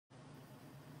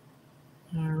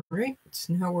All right,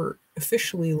 so now we're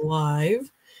officially live,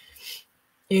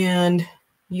 and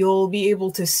you'll be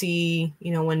able to see,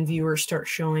 when viewers start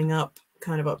showing up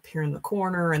kind of up here in the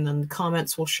corner, and then the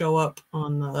comments will show up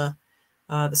on the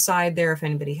side there if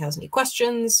anybody has any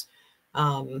questions.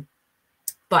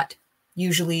 But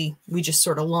usually we just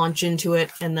sort of launch into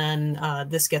it, and then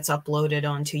this gets uploaded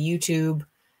onto YouTube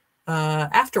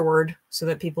afterward so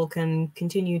that people can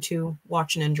continue to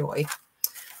watch and enjoy.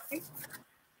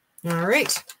 All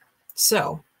right.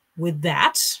 So with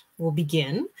that, we'll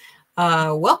begin.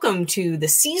 Welcome to the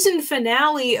season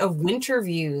finale of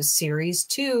Winterviews, Series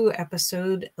 2,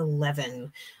 Episode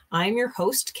 11. I'm your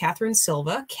host, Catherine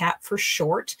Silva, Cat for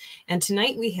short, and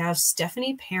tonight we have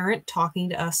Stephanie Parent talking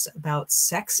to us about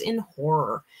sex in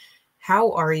horror.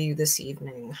 How are you this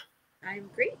evening? I'm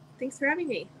great. Thanks for having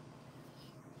me.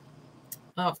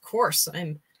 Of course,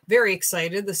 I'm very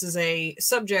excited. This is a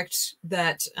subject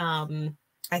that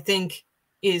I think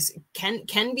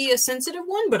can be a sensitive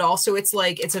one, but also it's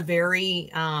a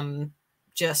very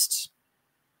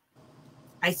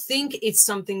I think it's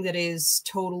something that is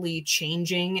totally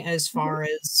changing as far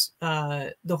as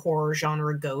the horror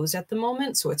genre goes at the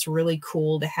moment. So it's really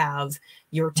cool to have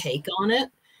your take on it.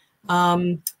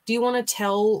 Do you want to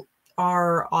tell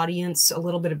our audience a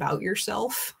little bit about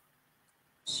yourself?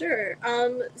 Sure.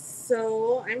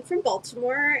 So I'm from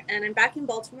Baltimore, and I'm back in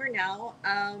Baltimore now.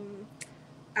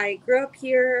 I grew up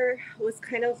here, was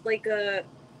kind of like a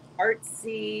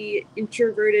artsy,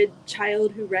 introverted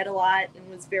child who read a lot and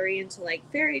was very into like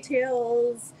fairy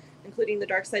tales, including the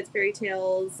Dark Side's fairy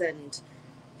tales and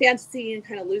fantasy and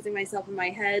kind of losing myself in my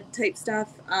head type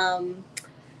stuff. And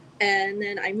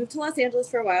then I moved to Los Angeles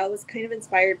for a while. I was kind of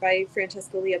inspired by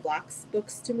Francesca Leah Block's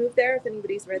books to move there, if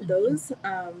anybody's read those.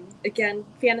 Again,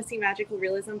 fantasy, magical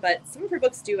realism, but some of her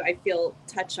books do, I feel,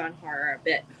 touch on horror a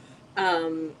bit.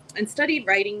 And studied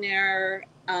writing there,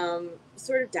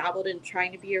 sort of dabbled in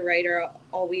trying to be a writer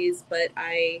always, but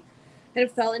I kind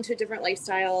of fell into a different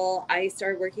lifestyle. I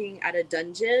started working at a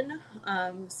dungeon,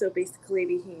 so basically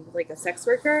became like a sex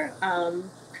worker.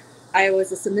 I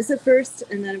was a submissive first,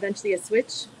 and then eventually a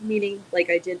switch, meaning like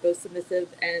I did both submissive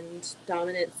and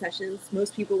dominant sessions.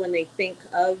 Most people, when they think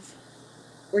of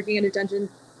working in a dungeon,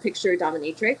 picture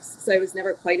dominatrix. So I was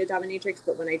never quite a dominatrix,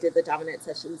 but when I did the dominant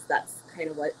sessions, that's kind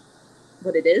of what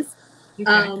it is.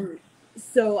 Okay.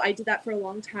 So I did that for a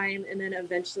long time, and then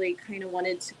eventually kind of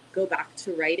wanted to go back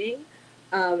to writing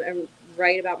and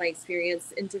write about my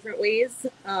experience in different ways.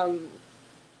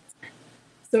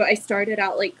 So I started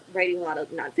out like writing a lot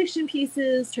of nonfiction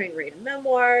pieces, trying to write a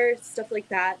memoir, stuff like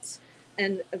that.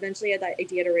 And eventually I had that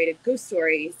idea to write a ghost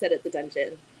story set at the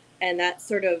dungeon. And that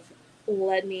sort of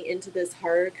led me into this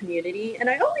horror community. And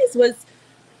I always was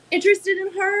interested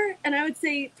in horror. And I would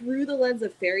say through the lens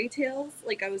of fairy tales,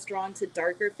 like I was drawn to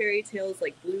darker fairy tales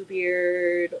like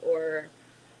Bluebeard or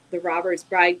the robber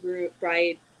bridegroom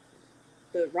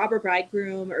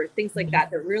or things like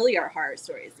that really are horror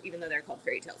stories, even though they're called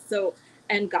fairy tales. So,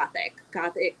 and gothic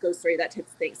ghost story, that type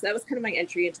of thing. So that was kind of my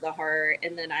entry into the horror.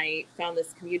 And then I found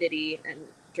this community and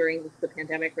during the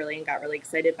pandemic really, and got really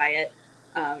excited by it,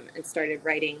 and started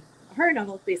writing a horror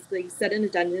novel, basically set in a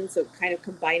dungeon. So kind of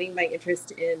combining my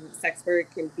interest in sex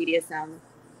work and BDSM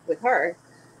with horror.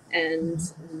 And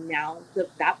now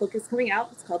that book is coming out.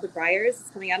 It's called BRIARS. It's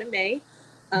coming out in May.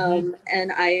 And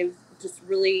I've just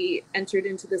really entered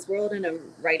into this world, and I'm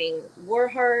writing war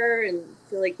horror and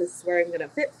feel like this is where I'm going to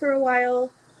fit for a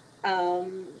while.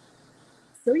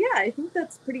 So yeah, I think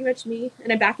that's pretty much me.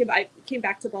 And I came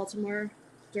back to Baltimore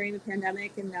during the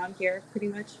pandemic, and now I'm here pretty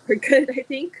much for good, I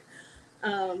think.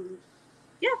 Yeah,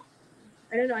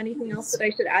 I don't know, anything else that I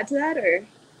should add to that, or?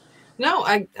 No,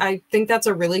 I think that's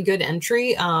a really good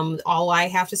entry. All I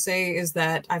have to say is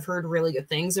that I've heard really good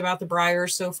things about the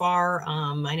BRIARS so far.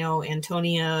 I know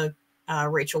Antonia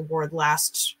Rachel Ward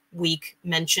last week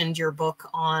mentioned your book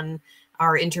on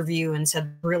our interview and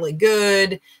said really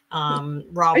good.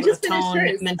 Rob I just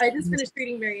finished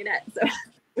reading Marionette, so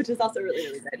which is also really,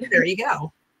 really good. There you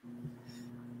go.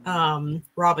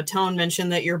 Rob Atone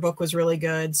mentioned that your book was really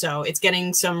good, so it's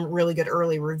getting some really good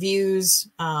early reviews.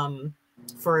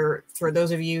 For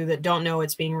those of you that don't know,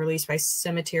 it's being released by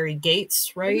Cemetery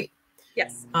Gates, right?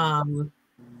 Yes. And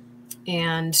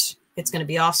it's going to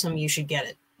be awesome. You should get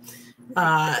it.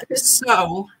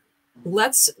 So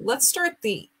let's start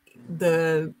the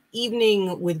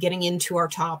evening with getting into our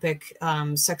topic,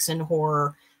 sex and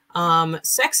horror.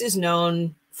 Sex is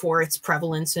known for its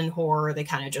prevalence in horror. They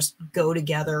kind of just go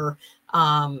together.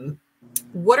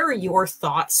 What are your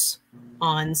thoughts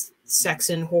on sex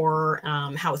and horror,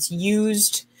 how it's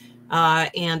used,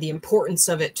 and the importance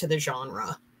of it to the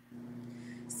genre?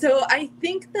 So I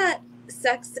think that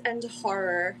sex and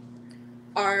horror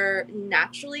are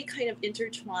naturally kind of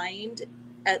intertwined,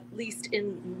 at least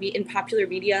in popular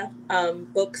media,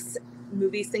 books,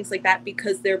 movies, things like that,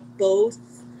 because they're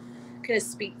both kind of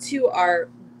speak to our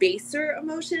baser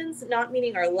emotions, not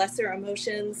meaning our lesser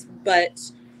emotions,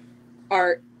 but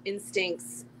our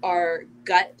instincts, our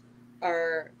gut,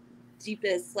 our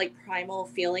deepest, like, primal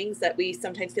feelings that we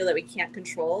sometimes feel that we can't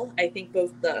control. I think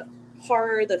both the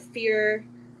horror, the fear,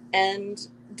 and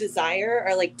desire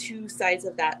are like two sides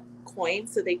of that coin,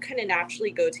 so they kind of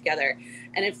naturally go together.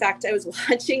 And in fact, I was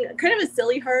watching kind of a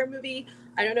silly horror movie.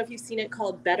 I don't know if you've seen it,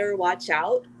 called Better Watch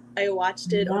Out. I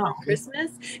watched it over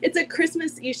Christmas. It's a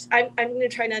Christmas. I'm going to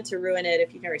try not to ruin it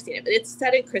if you've never seen it, but it's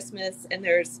set at Christmas, and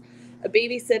there's a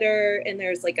babysitter, and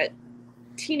there's like a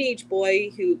teenage boy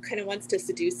who kind of wants to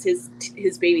seduce his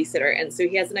babysitter, and so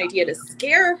he has an idea to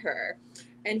scare her.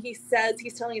 And he's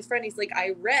telling his friend, he's like,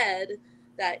 I read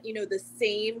that, you know, the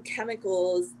same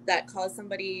chemicals that cause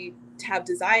somebody to have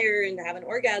desire and to have an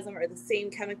orgasm are the same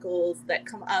chemicals that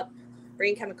come up,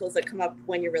 brain chemicals that come up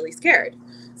when you're really scared.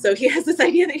 So he has this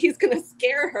idea that he's going to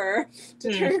scare her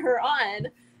to turn her on.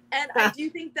 And I do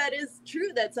think that is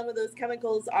true, that some of those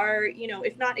chemicals are, you know,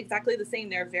 if not exactly the same,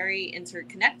 they're very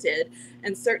interconnected.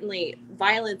 And certainly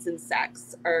violence and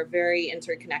sex are very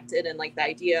interconnected. And like the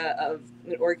idea of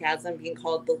an orgasm being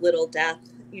called the little death,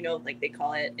 you know, like they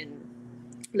call it in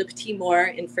Le Petit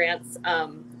Mort in France.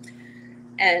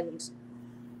 And,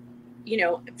 you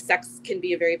know, sex can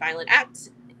be a very violent act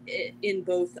in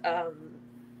both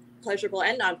pleasurable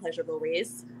and non-pleasurable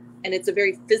ways. And it's a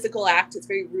very physical act. It's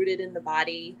very rooted in the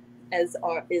body, as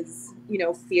is, you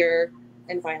know, fear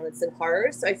and violence and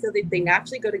horror. So I feel that they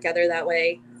naturally go together that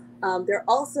way. They're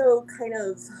also kind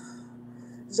of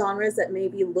genres that may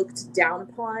be looked down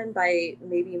upon by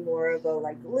maybe more of a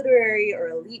like literary or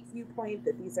elite viewpoint,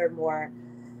 that these are more,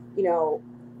 you know,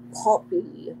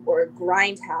 pulpy or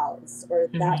grindhouse or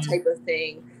that type of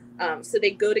thing. So they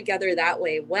go together that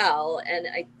way well. And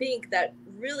I think that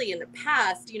really in the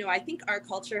past, you know, I think our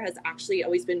culture has actually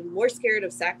always been more scared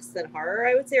of sex than horror,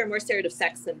 I would say, or more scared of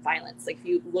sex than violence. Like if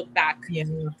you look back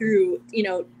through, you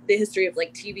know, the history of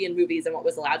like TV and movies and what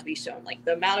was allowed to be shown, like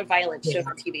the amount of violence shown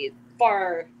on TV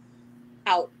far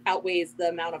outweighs the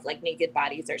amount of like naked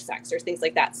bodies or sex or things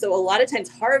like that. So a lot of times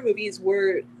horror movies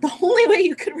were the only way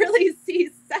you could really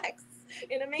see sex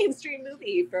in a mainstream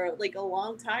movie for like a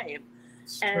long time.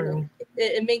 And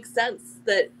it makes sense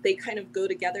that they kind of go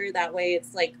together that way.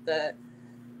 It's like the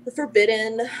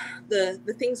forbidden,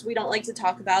 the things we don't like to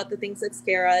talk about, the things that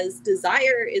scare us.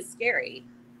 Desire is scary.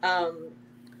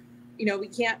 You know, we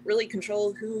can't really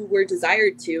control who we're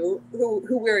desired to,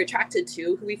 who we're attracted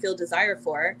to, who we feel desire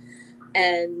for.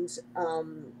 And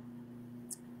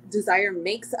desire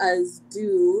makes us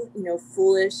do, you know,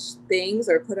 foolish things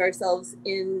or put ourselves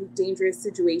in dangerous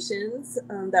situations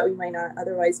that we might not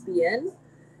otherwise be in.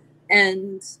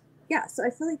 And yeah, so I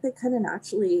feel like they kind of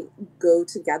naturally go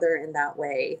together in that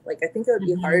way. Like I think it would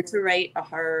be hard to write a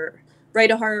horror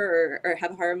or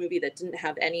have a horror movie that didn't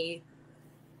have any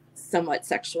somewhat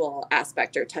sexual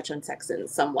aspect or touch on sex in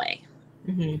some way.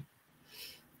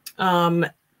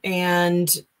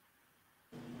 And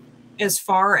as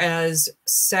far as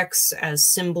sex as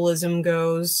symbolism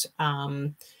goes,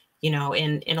 you know,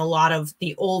 in a lot of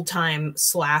the old time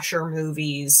slasher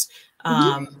movies,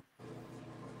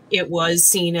 it was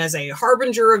seen as a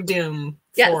harbinger of doom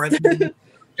for the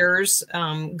characters,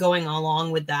 going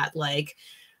along with that, like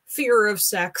fear of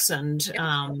sex and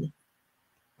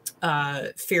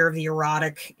fear of the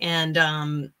erotic.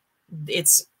 And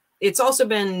it's also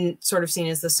been sort of seen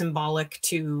as the symbolic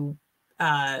to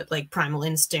like primal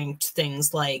instinct,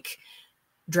 things like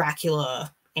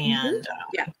Dracula and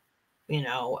you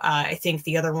know, I think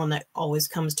the other one that always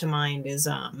comes to mind is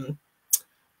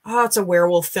it's a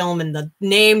werewolf film and the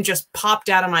name just popped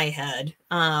out of my head.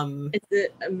 Is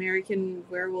it American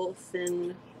Werewolf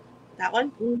in that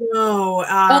one? No.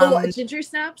 Ginger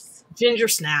Snaps? Ginger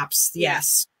Snaps,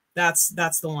 yes. That's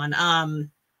the one.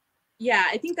 Yeah,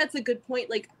 I think that's a good point.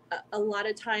 Like a lot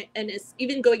of time, and it's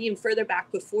even going even further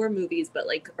back before movies, but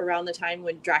like around the time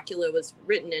when Dracula was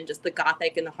written and just the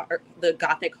Gothic and the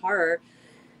Gothic horror,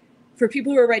 for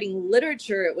people who were writing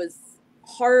literature,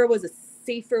 horror was a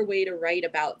safer way to write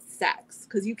about sex,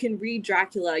 because you can read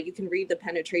Dracula, you can read the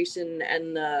penetration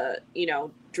and the, you know,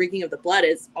 drinking of the blood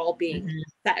as all being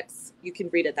sex. You can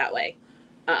read it that way,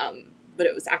 but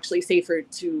it was actually safer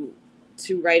to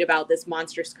write about this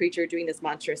monstrous creature doing this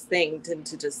monstrous thing than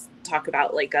to just talk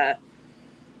about like a,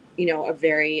 you know, a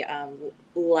very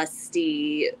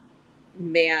lusty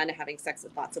man having sex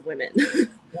with lots of women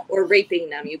or raping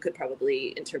them. You could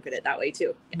probably interpret it that way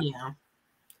too. Yeah.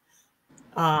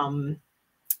 So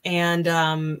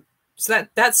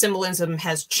that symbolism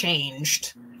has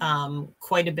changed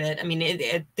quite a bit. I mean,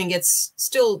 I think it's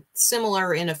still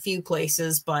similar in a few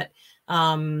places, but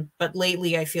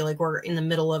lately I feel like we're in the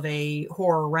middle of a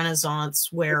horror renaissance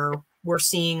where we're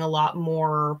seeing a lot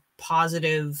more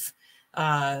positive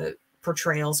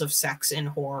portrayals of sex in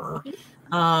horror.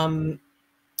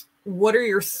 What are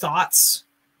your thoughts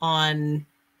on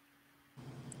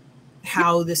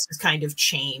how this has kind of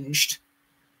changed?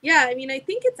 Yeah, I mean, I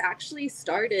think it's actually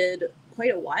started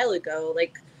quite a while ago.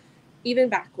 Like, even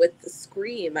back with the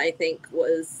Scream, I think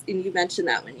was, and you mentioned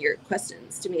that in your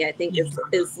questions to me, I think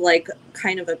is like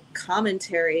kind of a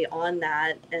commentary on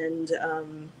that, and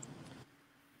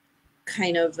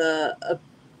kind of I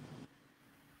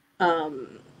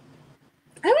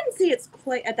wouldn't say it's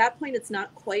quite, at that point, it's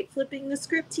not quite flipping the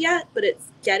script yet, but it's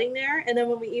getting there. And then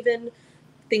when we even,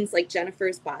 things like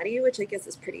Jennifer's Body, which I guess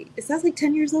is that's like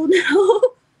 10 years old now.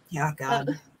 Yeah,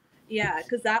 God. Yeah,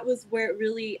 because that was where it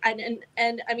really, and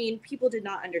I mean, people did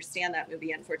not understand that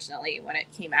movie, unfortunately, when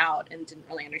it came out, and didn't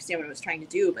really understand what it was trying to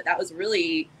do. But that was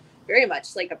really very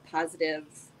much like a positive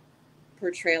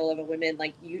portrayal of a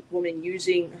woman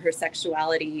using her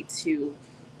sexuality to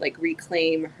like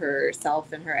reclaim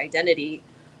herself and her identity.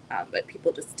 But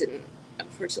people just didn't,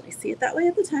 unfortunately, see it that way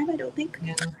at the time, I don't think.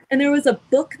 Yeah. And there was a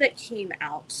book that came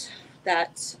out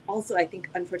that also, I think,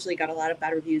 unfortunately, got a lot of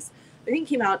bad reviews. I think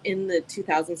came out in the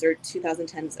 2000s or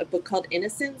 2010s, a book called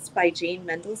Innocence by Jane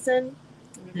Mendelsohn.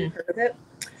 I don't know if you've heard of it.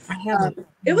 I haven't.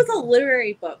 It was a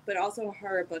literary book, but also a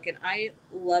horror book, and I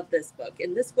love this book.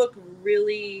 And this book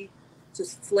really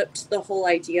just flipped the whole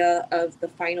idea of the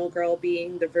final girl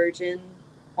being the virgin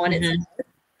on its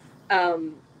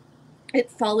head. It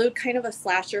followed kind of a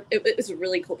slasher. It was a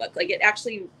really cool book. Like, it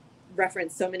actually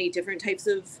referenced so many different types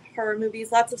of horror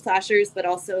movies, lots of slashers, but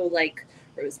also like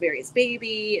Rosemary's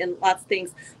Baby and lots of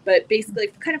things. But basically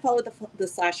kind of followed the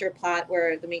slasher plot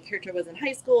where the main character was in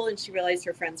high school and she realized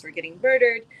her friends were getting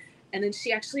murdered. And then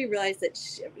she actually realized that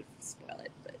I would spoil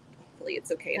it, but hopefully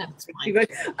it's okay.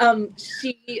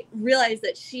 She realized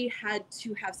that she had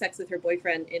to have sex with her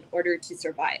boyfriend in order to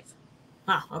survive.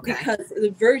 Okay. Because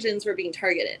the virgins were being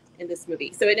targeted in this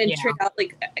movie. So it didn't turn out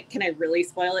like, can I really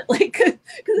spoil it? Like, because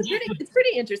it's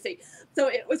pretty interesting. So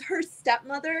it was her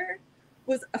stepmother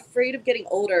was afraid of getting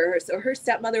older. So her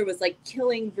stepmother was like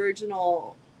killing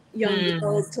virginal young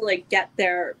girls to like get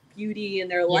their beauty and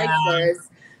their life force.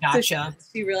 Gotcha. So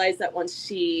she realized that once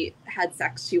she had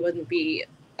sex, she wouldn't be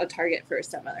a target for her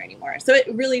stepmother anymore. So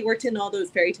it really worked in all those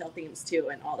fairy tale themes too,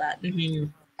 and all that.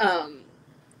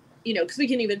 You know, because we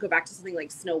can even go back to something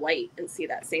like Snow White and see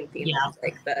that same theme,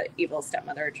 like the evil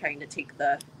stepmother trying to take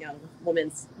the young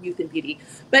woman's youth and beauty.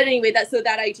 But anyway,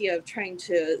 that idea of trying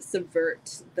to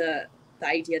subvert the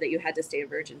idea that you had to stay a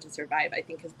virgin to survive, I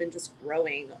think, has been just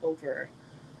growing over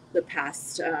the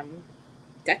past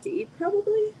decade,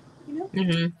 probably. You know,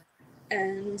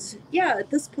 and yeah,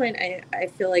 at this point, I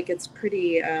feel like it's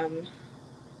pretty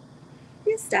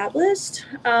established.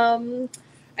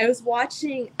 I was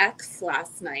watching X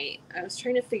last night. I was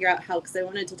trying to figure out how, because I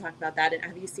wanted to talk about that. And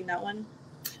have you seen that one?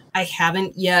 I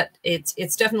haven't yet.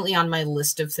 It's definitely on my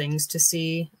list of things to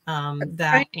see. I'm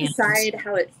trying to decide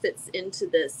how it fits into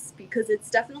this, because it's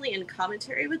definitely in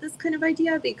commentary with this kind of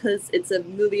idea, because it's a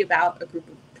movie about a group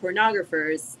of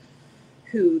pornographers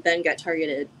who then get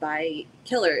targeted by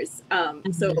killers.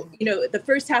 So, you know, the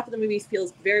first half of the movie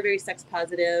feels very, very sex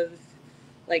positive.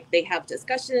 Like, they have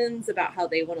discussions about how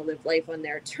they want to live life on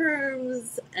their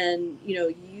terms and, you know,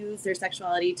 use their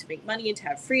sexuality to make money and to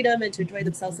have freedom and to enjoy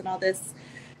themselves and all this.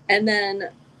 And then,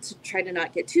 to try to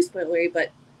not get too spoilery,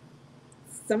 but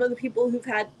some of the people who've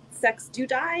had sex do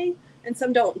die and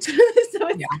some don't. So it's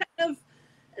kind of,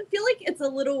 I feel like it's a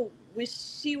little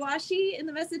wishy-washy in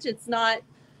the message. It's not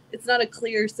a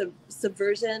clear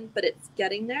subversion, but it's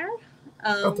getting there.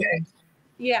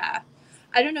 Yeah.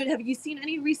 I don't know. Have you seen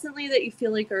any recently that you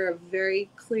feel like are a very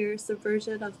clear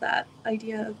subversion of that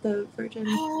idea of the virgin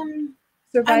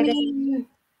surviving? I mean,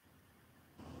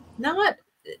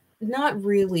 not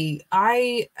really.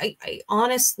 I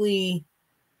honestly,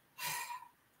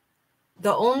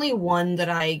 the only one that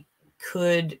I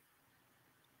could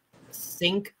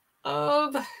think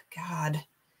of, God,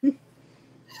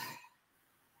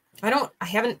 I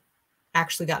haven't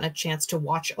actually gotten a chance to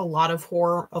watch a lot of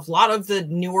the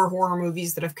newer horror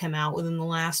movies that have come out within the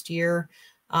last year.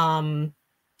 And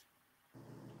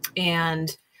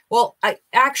well, I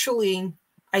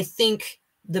think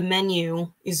The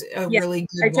Menu is a really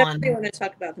good one. I definitely want to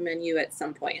talk about The Menu at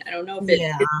some point. I don't know if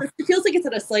it feels like it's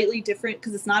at a slightly different,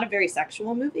 because it's not a very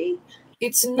sexual movie.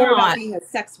 It's more not about being a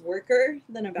sex worker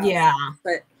than about sex,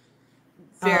 but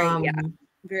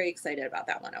Very excited about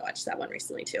that one. I watched that one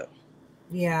recently too.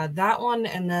 Yeah, that one,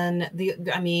 and then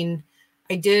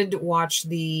I did watch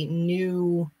the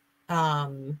new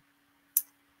pin.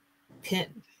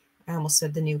 I almost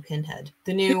said the new Pinhead.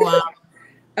 The new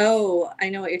oh, I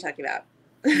know what you're talking about.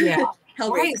 Yeah. Hellraiser.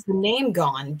 Why is the name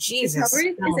gone? Jesus. Is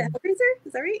it Hellraiser?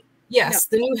 Is that right? Yes,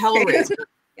 no. The new Hellraiser.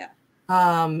 Yeah.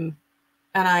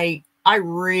 And I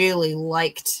really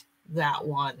liked that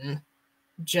one,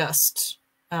 just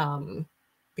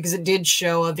because it did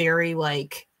show a very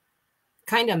like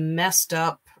kind of messed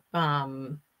up,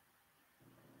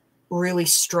 really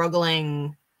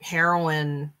struggling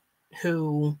heroine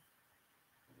who,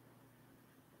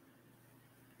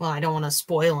 well, I don't want to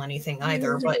spoil anything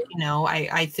either, but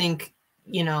I think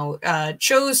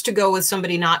chose to go with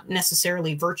somebody not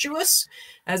necessarily virtuous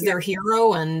as their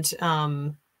hero, and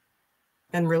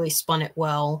really spun it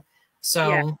well.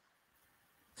 So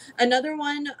another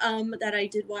one that I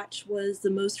did watch was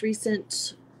the most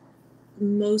recent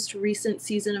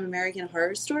season of American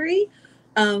Horror Story,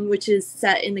 which is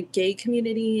set in the gay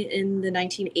community in the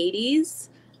 1980s.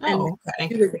 Oh,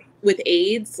 and with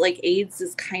AIDS. Like, AIDS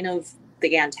is kind of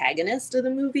the antagonist of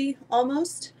the movie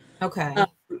almost. Okay.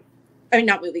 I mean,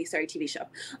 not movie, sorry, TV show.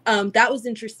 That was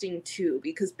interesting too,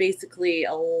 because basically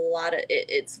a lot of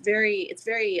it's very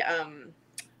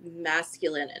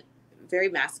masculine, and very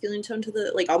masculine tone to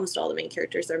the, like, almost all the main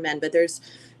characters are men, but there's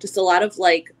just a lot of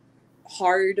like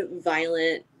hard,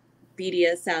 violent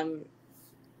BDSM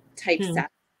type sex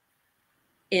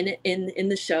in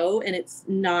the show, and it's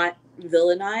not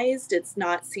villainized. It's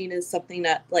not seen as something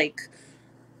that like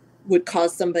would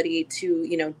cause somebody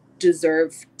to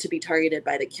deserve to be targeted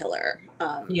by the killer,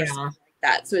 or something like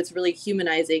that. So it's really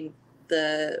humanizing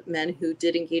the men who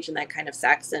did engage in that kind of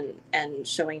sex, and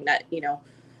showing that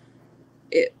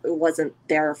it wasn't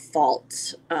their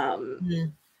fault.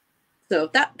 So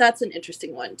that's an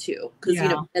interesting one too, because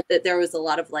there was a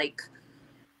lot of like,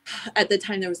 at the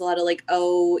time there was a lot of like,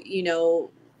 oh,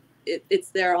 it's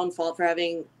their own fault for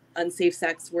having unsafe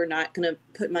sex. We're not going to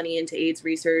put money into AIDS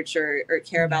research or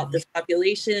care about this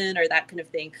population or that kind of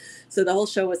thing. So the whole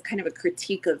show was kind of a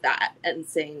critique of that, and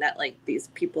saying that like these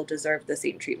people deserve the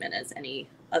same treatment as any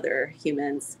other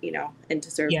humans, and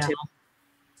deserve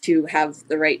to have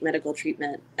the right medical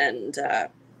treatment, and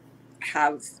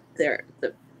have the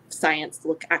science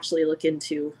actually look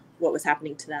into what was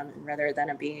happening to them, rather than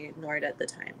it being ignored at the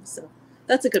time. So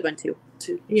that's a good one too.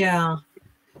 Yeah.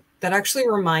 That actually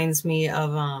reminds me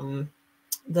of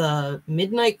the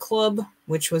Midnight Club,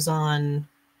 which was on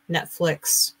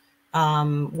Netflix.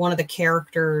 One of the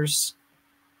characters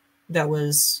that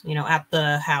was, at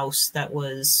the house that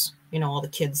was, all the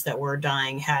kids that were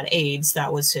dying had AIDS.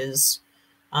 That was his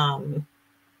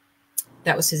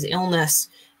illness.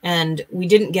 And we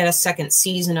didn't get a second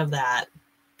season of that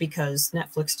because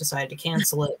Netflix decided to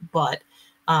cancel it. But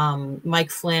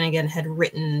Mike Flanagan had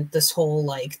written this whole,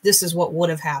 like, this is what would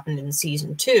have happened in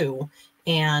season 2.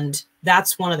 And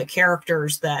that's one of the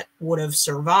characters that would have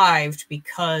survived,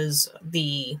 because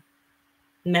the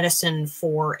medicine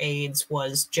for AIDS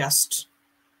was just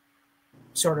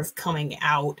sort of coming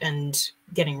out and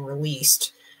getting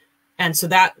released. And so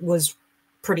that was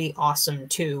pretty awesome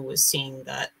too, was seeing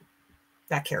that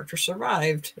character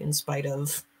survived in spite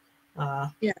of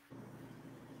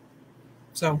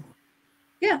so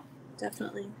yeah,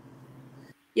 definitely.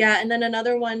 Yeah, and then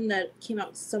another one that came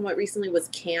out somewhat recently was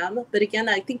Cam, but again,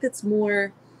 I think that's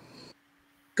more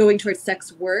going towards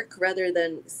sex work rather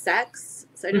than sex.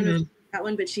 So I don't know if that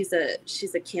one, but she's a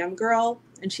cam girl,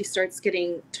 and she starts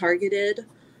getting targeted.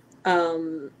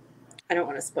 I don't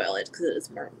want to spoil it because it is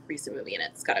a more recent movie and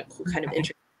it's got a cool kind of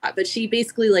interesting plot. But she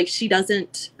basically, like, she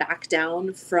doesn't back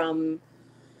down from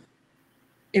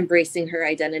embracing her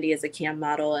identity as a cam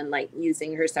model and like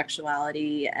using her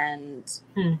sexuality and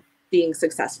being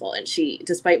successful. And she,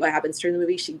 despite what happens during the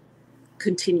movie, she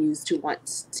continues to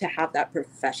want to have that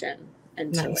profession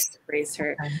and to like embrace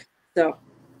her. So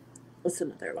what's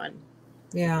another one?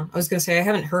 Yeah, I was gonna say I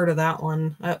haven't heard of that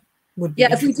one. Would be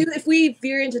if we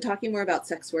veer into talking more about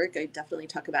sex work, I definitely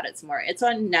talk about it some more. It's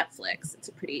on Netflix. It's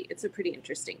a pretty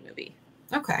interesting movie.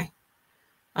 Okay.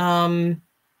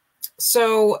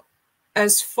 So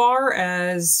as far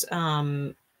as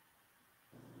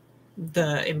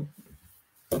the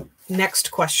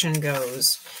next question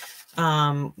goes,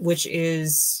 which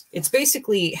is, it's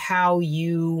basically how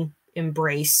you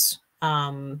embrace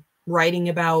writing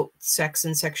about sex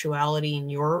and sexuality in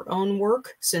your own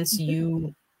work, since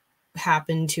you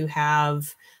happen to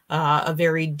have a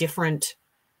very different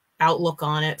outlook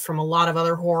on it from a lot of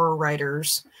other horror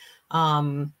writers.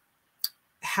 How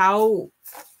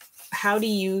do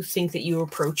you think that you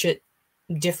approach it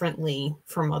differently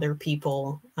from other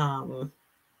people.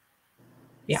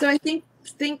 Yeah. So I think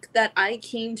that I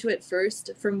came to it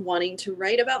first from wanting to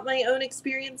write about my own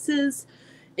experiences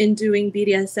in doing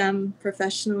BDSM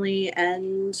professionally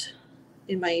and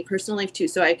in my personal life too.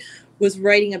 So I was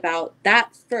writing about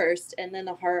that first, and then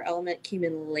the horror element came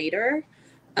in later.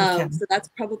 Okay. So that's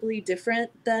probably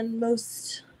different than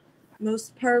most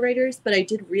horror writers, but I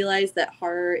did realize that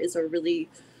horror is a really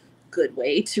good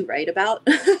way to write about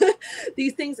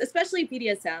these things, especially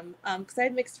BDSM, because I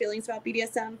have mixed feelings about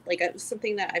BDSM. Like, it was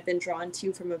something that I've been drawn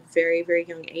to from a very, very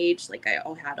young age. Like, I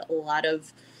had a lot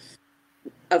of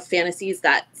fantasies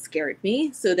that scared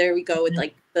me. So there we go with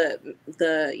like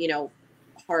the you know,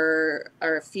 horror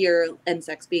or fear and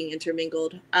sex being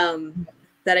intermingled,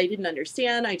 that I didn't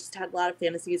understand. I just had a lot of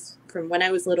fantasies from when I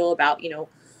was little about, you know,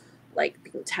 like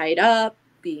being tied up,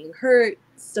 being hurt,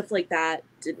 stuff like that.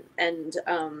 And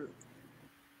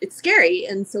it's scary.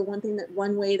 And so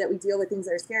one way that we deal with things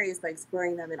that are scary is by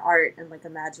exploring them in art and like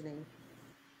imagining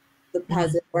the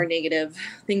positive or negative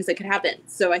things that could happen.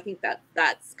 So I think that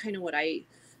that's kind of what I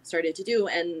started to do,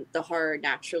 and the horror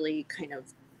naturally kind of,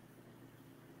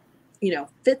 you know,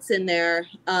 fits in there.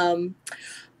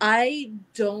 I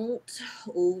don't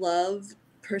love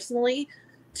personally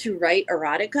to write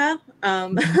erotica.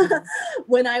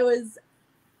 When I was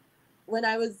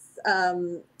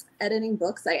editing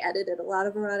books, I edited a lot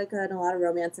of erotica and a lot of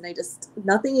romance, and I just,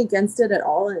 nothing against it at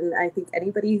all. And I think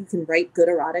anybody who can write good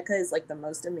erotica is like the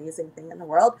most amazing thing in the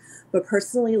world. But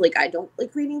personally, like, I don't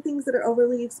like reading things that are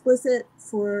overly explicit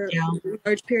for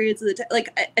large periods of the time.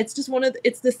 Like, it's just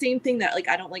it's the same thing that, like,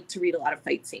 I don't like to read a lot of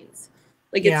fight scenes.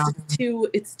 Like,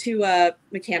 it's too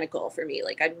mechanical for me.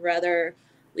 Like, I'd rather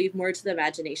leave more to the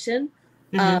imagination.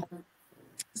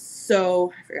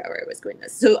 So I forgot where I was going with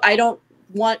this. So I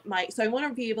want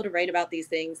to be able to write about these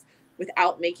things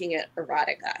without making it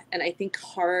erotica. And I think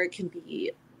horror can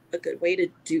be a good way to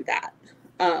do that,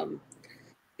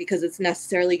 because it's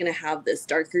necessarily going to have this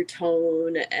darker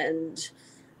tone and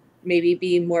maybe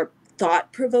be more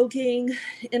thought-provoking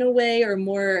in a way, or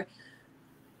more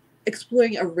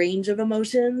exploring a range of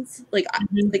emotions. Like,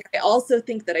 I also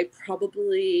think that I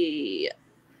probably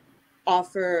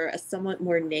offer a somewhat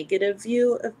more negative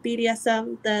view of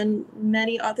BDSM than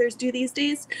many authors do these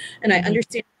days. And I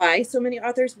understand why so many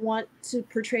authors want to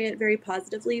portray it very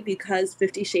positively, because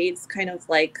 50 Shades kind of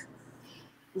like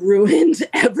ruined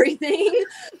everything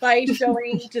by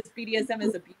showing just BDSM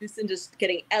as abuse and just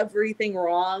getting everything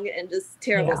wrong and just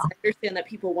terrible. So I understand that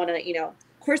people want to, you know,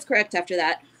 course correct after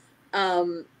that.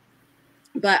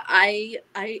 But I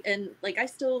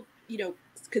still, you know,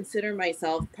 consider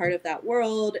myself part of that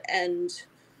world and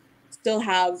still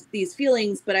have these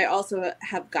feelings, but I also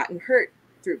have gotten hurt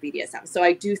through BDSM. So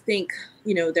I do think,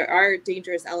 you know, there are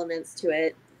dangerous elements to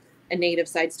it and negative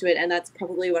sides to it. And that's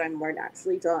probably what I'm more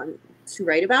naturally drawn to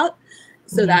write about.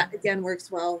 So that, again,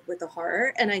 works well with the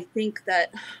horror. And I think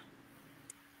that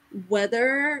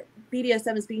whether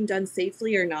BDSM is being done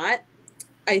safely or not,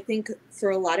 I think for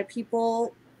a lot of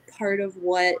people, part of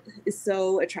what is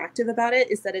so attractive about it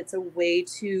is that it's a way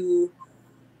to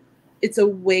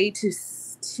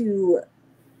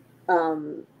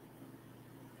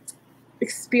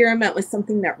experiment with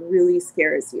something that really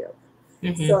scares you.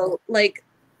 So like,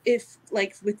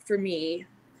 for me,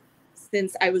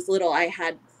 since I was little, I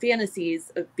had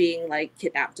fantasies of being like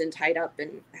kidnapped and tied up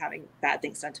and having bad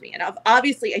things done to me. And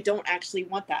obviously I don't actually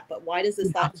want that, but why does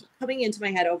this thought keep coming into my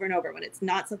head over and over when it's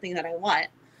not something that I want?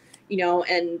 You know,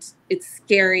 and it's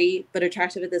scary but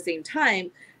attractive at the same time.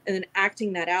 And then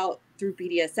acting that out through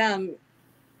BDSM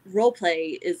role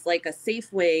play is like a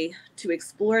safe way to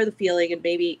explore the feeling and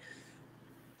maybe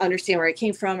understand where it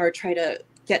came from, or try to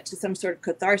get to some sort of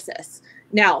catharsis.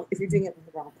 Now, if you're doing it with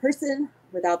the wrong person,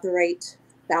 without the right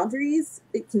boundaries,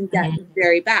 it can get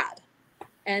very bad.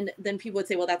 And then people would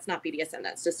say, well, that's not BDSM,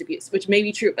 that's just abuse, which may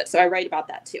be true. But so I write about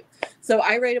that too. So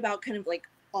I write about kind of like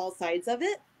all sides of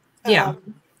it.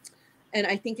 And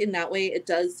I think in that way, it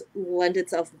does lend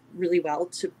itself really well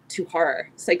to horror,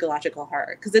 psychological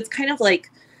horror. Because it's kind of like,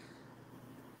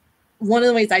 one of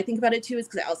the ways I think about it too is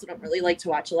because I also don't really like to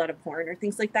watch a lot of porn or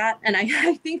things like that. And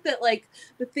I think that like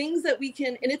the things that we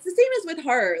can, and it's the same as with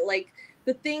horror, like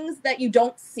the things that you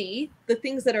don't see, the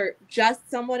things that are just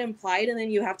somewhat implied, and then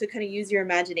you have to kind of use your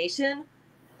imagination,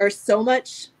 are so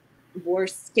much more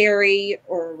scary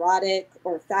or erotic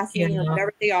or fascinating or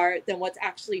whatever they are than what's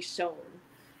actually shown.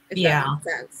 If that makes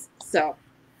sense. So,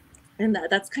 and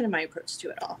that's kind of my approach to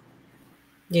it all.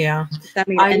 Yeah. If that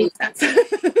made any sense.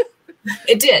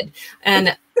 It did.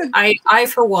 And I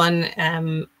for one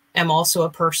am also a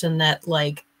person that,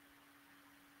 like,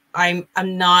 I'm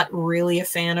not really a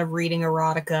fan of reading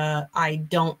erotica. I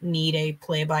don't need a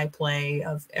play-by-play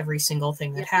of every single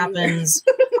thing that happens.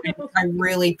 I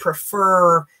really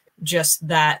prefer just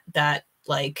that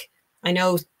like, I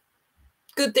know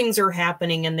good things are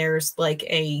happening and there's like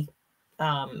a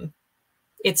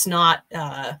it's not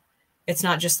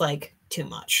just like too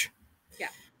much. Yeah.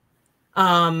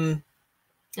 And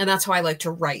that's how I like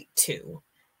to write too.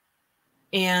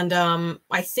 And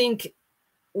I think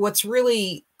what's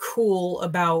really cool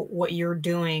about what you're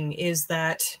doing is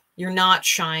that you're not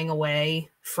shying away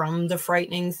from the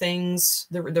frightening things,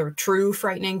 the true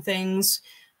frightening things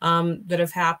that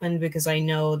have happened, because I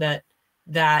know that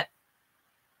that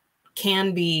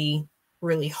can be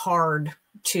really hard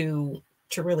to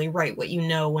really write what you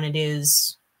know when it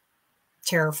is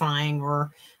terrifying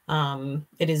or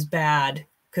it is bad,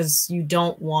 because you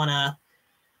don't want to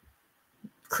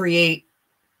create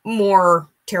more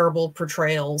terrible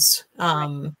portrayals.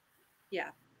 Right. Yeah.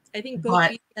 I think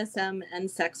both BDSM and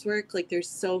sex work, like there's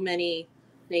so many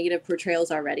negative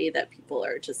portrayals already that people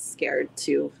are just scared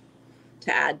to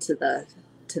add to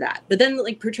that. But then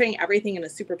like portraying everything in a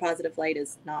super positive light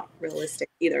is not realistic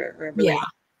either. Or really.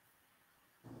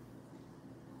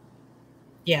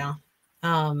 Yeah.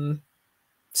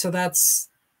 So that's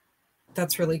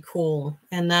really cool.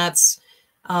 And that's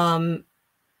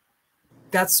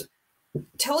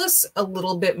tell us a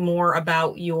little bit more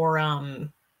about your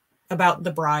about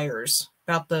the BRIARS,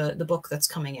 about the book that's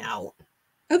coming out.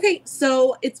 Okay,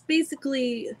 so it's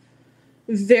basically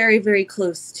very, very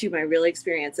close to my real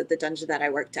experience at the dungeon that I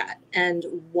worked at. And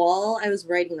while I was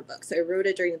writing the book, so I wrote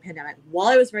it during the pandemic, while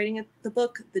I was writing the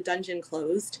book, the dungeon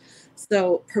closed,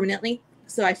 so permanently.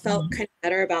 So I felt kind of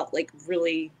better about like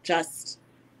really just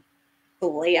the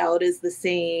layout is the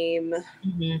same.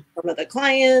 Some of the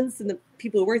clients and the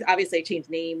people who work, obviously I changed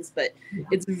names, but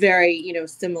it's very, you know,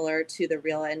 similar to the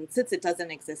real. And since it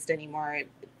doesn't exist anymore, it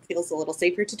feels a little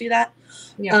safer to do that.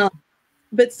 Yeah.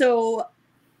 But so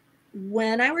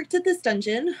when I worked at this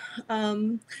dungeon,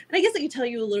 and I guess I could tell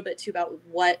you a little bit too about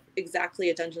what exactly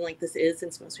a dungeon like this is,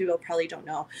 since most people probably don't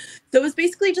know. So it was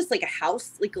basically just like a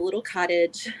house, like a little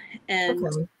cottage, and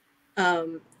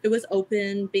it was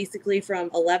open basically from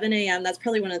 11 a.m. That's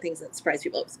probably one of the things that surprised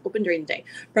people. It was open during the day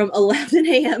from 11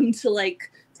 a.m. to like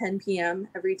 10 p.m.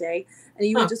 every day, and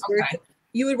you would just work.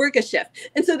 You would work a shift.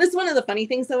 And so this is one of the funny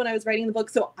things though when I was writing the book.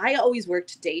 So I always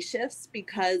worked day shifts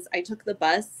because I took the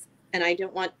bus and I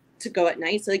didn't want to go at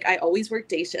night. So like I always worked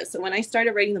day shifts. So when I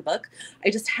started writing the book,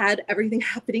 I just had everything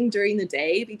happening during the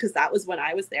day because that was when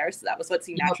I was there. So that was what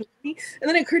seemed natural to me. And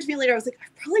then it occurred to me later, I was like, I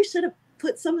probably should have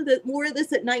put some of the more of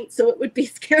this at night so it would be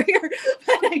scarier,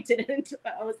 but I didn't.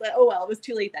 I was like, oh well, it was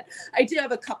too late then. I do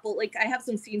have a couple, like I have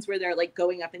some scenes where they're like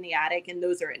going up in the attic and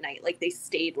those are at night. Like they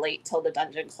stayed late till the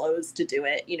dungeon closed to do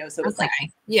it, you know, so it was like,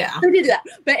 yeah, I did that.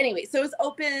 But anyway, so it was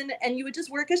open and you would just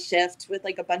work a shift with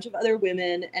like a bunch of other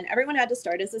women and everyone had to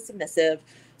start as a submissive.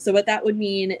 So what that would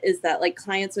mean is that like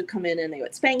clients would come in and they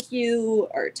would spank you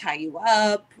or tie you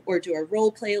up or do a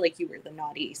role play like you were the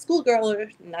naughty schoolgirl,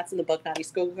 and that's in the book, naughty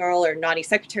schoolgirl or naughty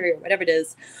secretary or whatever it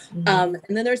is. And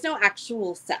then there's no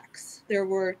actual sex. There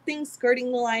were things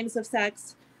skirting the lines of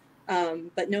sex,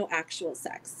 but no actual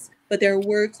sex. But there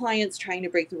were clients trying to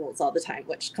break the rules all the time,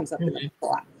 which comes up in the book a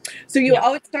lot. So you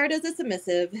always start as a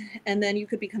submissive, and then you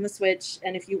could become a switch.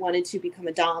 And if you wanted to become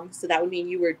a dom, so that would mean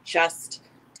you were just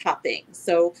topping.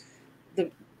 So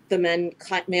the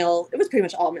male, it was pretty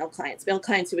much all male clients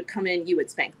who would come in, you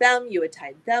would spank them, you would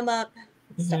tie them up,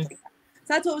 stuff like that.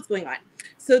 So that's what was going on.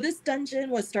 So this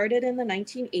dungeon was started in the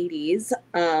 1980s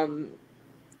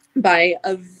by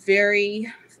a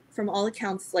very, from all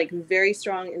accounts, like very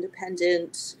strong,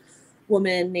 independent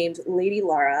woman named Lady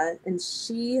Laura, and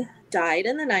she died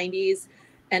in the 90s,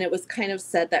 and it was kind of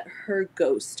said that her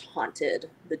ghost haunted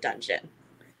the dungeon.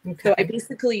 So I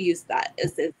basically used that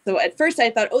as it. So at first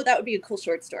I thought, oh, that would be a cool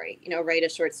short story, you know, write a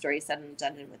short story set in a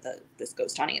dungeon with this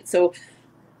ghost haunting it. So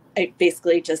I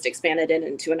basically just expanded it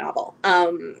into a novel.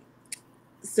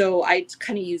 So I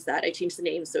kind of used that. I changed the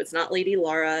name. So it's not Lady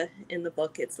Laura in the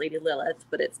book, it's Lady Lilith,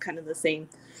 but it's kind of the same.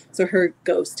 So her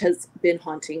ghost has been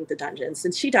haunting the dungeon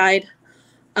since she died.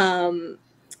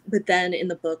 But then in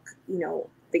the book, you know,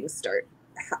 things start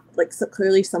like, so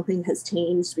clearly something has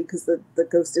changed because the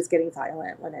ghost is getting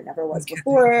violent when it never was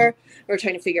before. We're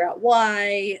trying to figure out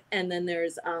why. And then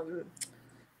there's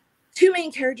two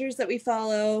main characters that we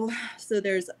follow. So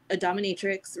there's a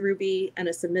dominatrix, Ruby, and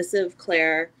a submissive,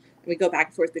 Claire. And we go back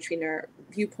and forth between their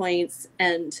viewpoints.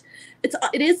 And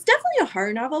it is definitely a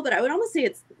horror novel, but I would almost say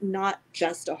it's not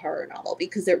just a horror novel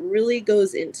because it really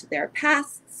goes into their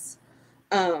pasts.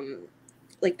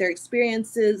 like their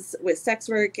experiences with sex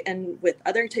work and with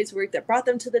other types of work that brought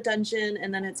them to the dungeon,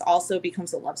 and then it's also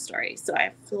becomes a love story. So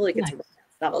I feel like it's a romance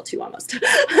novel too, almost.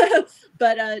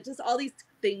 But just all these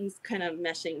things kind of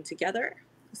meshing together.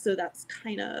 So that's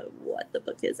kind of what the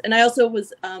book is. And I also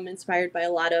was inspired by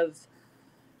a lot of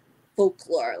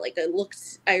folklore. Like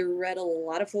I read a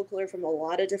lot of folklore from a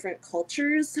lot of different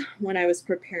cultures when I was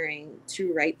preparing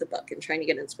to write the book and trying to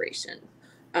get inspiration.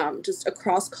 Just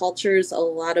across cultures, a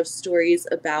lot of stories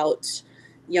about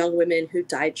young women who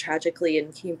died tragically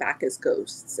and came back as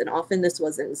ghosts. And often this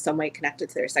was in some way connected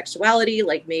to their sexuality,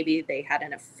 like maybe they had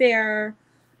an affair,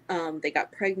 they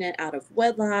got pregnant out of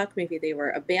wedlock, maybe they were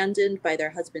abandoned by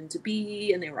their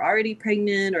husband-to-be and they were already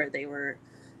pregnant, or they were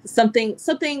some kind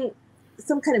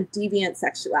of deviant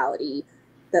sexuality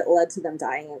that led to them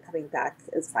dying and coming back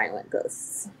as violent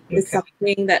ghosts. Okay. It's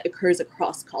something that occurs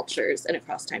across cultures and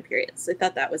across time periods. I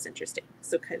thought that was interesting.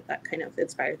 So that kind of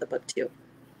inspired the book too.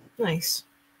 Nice.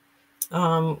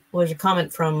 Well, there's a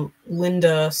comment from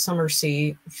Linda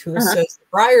Summersea who says,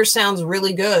 BRIARS sounds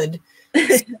really good.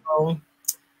 So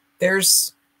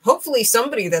there's hopefully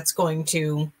somebody that's going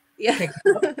to pick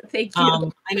it up. Thank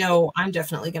you. I know I'm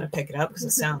definitely going to pick it up because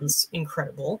it sounds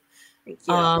incredible. Thank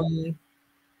you.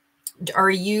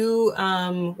 Are you,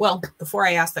 well, before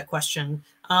I ask that question,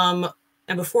 and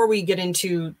before we get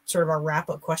into sort of our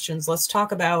wrap-up questions, let's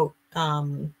talk about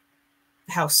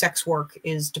how sex work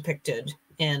is depicted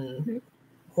in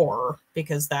horror,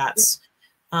 because that's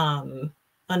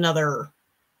another,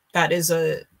 that is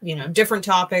a, different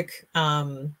topic,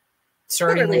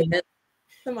 starting with,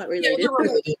 somewhat related.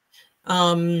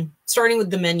 Starting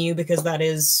with The Menu, because that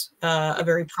is a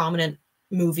very prominent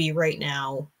movie right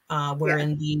now,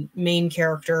 wherein the main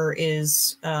character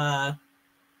is I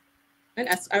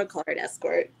would call her an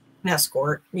escort. An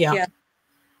escort, yeah.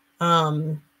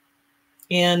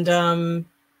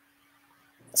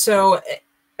 So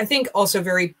I think also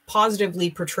very positively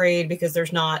portrayed, because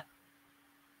there's not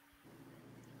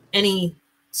any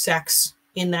sex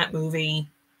in that movie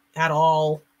at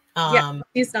all.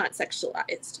 She's not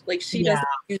sexualized. Like, she doesn't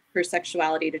use her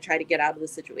sexuality to try to get out of the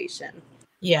situation.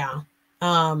 Yeah.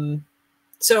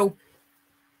 So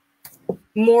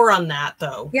more on that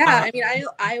though. Yeah, I mean,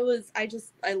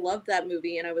 I loved that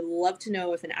movie, and I would love to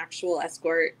know if an actual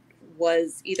escort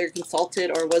was either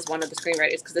consulted or was one of the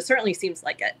screenwriters, because it certainly seems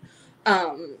like it.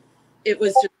 It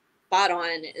was just spot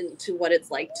on into what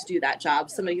it's like to do that job.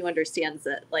 Somebody who understands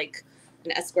that, like,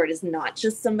 an escort is not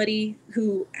just somebody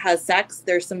who has sex.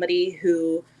 There's somebody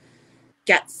who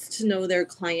gets to know their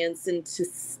clients and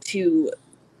to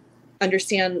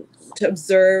understand, to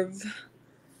observe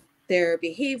their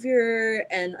behavior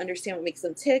and understand what makes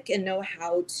them tick and know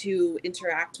how to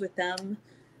interact with them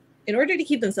in order to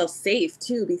keep themselves safe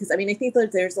too. Because I mean, I think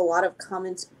that there's a lot of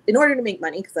in order to make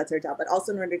money, because that's their job, but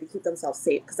also in order to keep themselves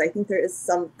safe. Because I think there is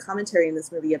some commentary in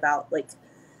this movie about, like,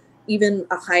 even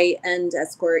a high-end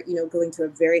escort, going to a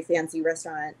very fancy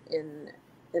restaurant in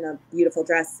a beautiful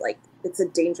dress, like, it's a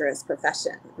dangerous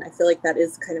profession. And I feel like that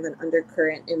is kind of an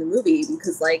undercurrent in the movie,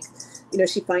 because, like,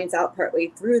 she finds out partway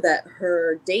through that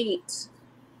her date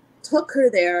took her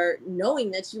there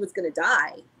knowing that she was going to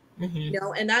die,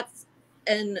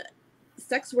 and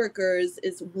sex workers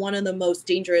is one of the most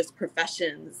dangerous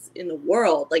professions in the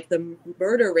world. Like, the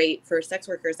murder rate for sex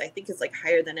workers, I think, is like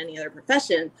higher than any other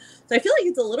profession. So I feel like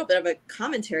it's a little bit of a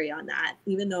commentary on that,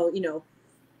 even though,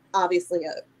 obviously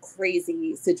a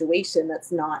crazy situation that's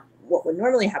not what would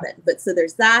normally happen. But so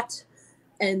there's that.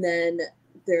 And then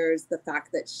there's the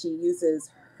fact that she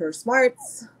uses her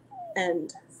smarts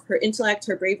and her intellect,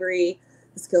 her bravery,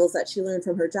 the skills that she learned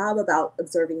from her job about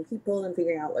observing people and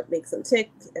figuring out what makes them tick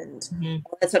and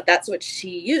all that stuff. That's what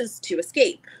she used to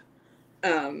escape.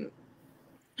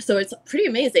 So it's pretty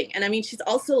amazing. And I mean, she's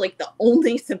also, like, the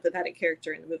only sympathetic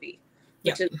character in the movie,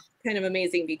 which is kind of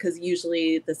amazing, because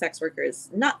usually the sex worker is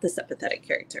not the sympathetic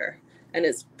character and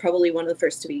is probably one of the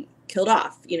first to be killed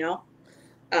off,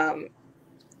 So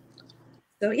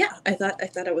yeah, I thought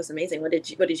it was amazing. What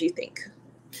did you think?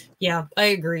 Yeah, I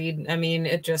agreed. I mean,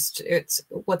 it's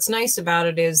what's nice about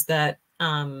it is that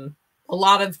a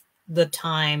lot of the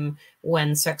time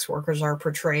when sex workers are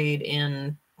portrayed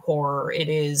in horror, it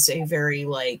is a very,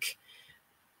 like,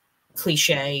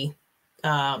 cliche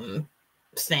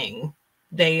thing.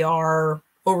 They are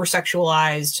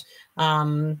over-sexualized.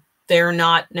 They're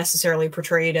not necessarily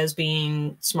portrayed as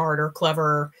being smart or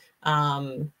clever.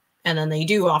 And then they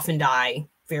do often die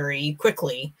very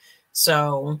quickly.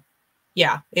 So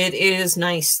yeah, it is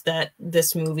nice that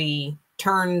this movie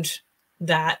turned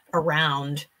that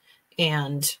around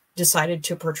and decided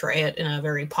to portray it in a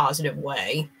very positive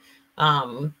way.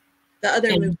 The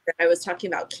other movie that I was talking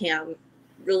about, Cam,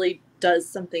 really does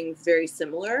something very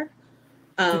similar.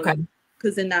 Okay.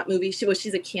 Because in that movie,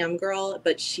 she's a cam girl,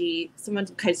 but someone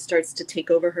kind of starts to take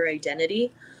over her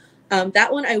identity.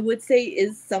 That one I would say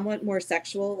is somewhat more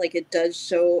sexual. Like, it does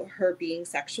show her being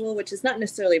sexual, which is not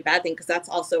necessarily a bad thing, because that's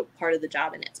also part of the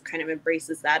job, and it kind of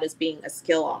embraces that as being a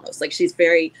skill almost. Like, she's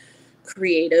very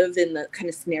creative in the kind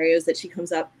of scenarios that she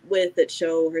comes up with that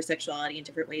show her sexuality in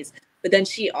different ways. But then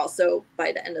she also,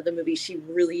 by the end of the movie, she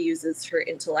really uses her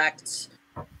intellect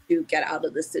to get out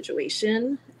of the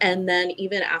situation. And then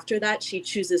even after that, she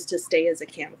chooses to stay as a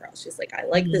cam girl. She's like, I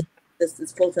like this. This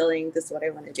is fulfilling. This is what I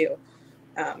want to do.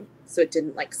 So it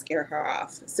didn't like scare her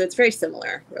off. So it's very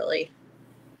similar, really.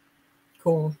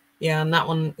 Cool. Yeah, and that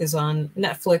one is on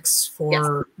Netflix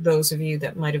for those of you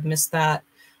that might have missed that.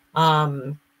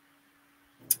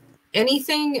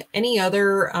 Any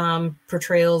other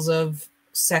portrayals of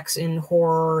sex in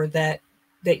horror that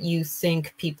you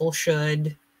think people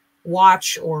should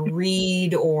watch or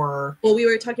read? Or, well, we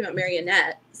were talking about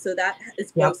Marionette, so that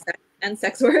is both sex and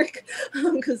sex work,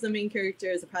 because the main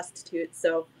character is a prostitute.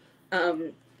 So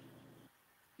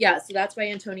yeah, so that's by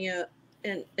Antonia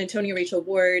Rachel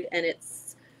Ward, and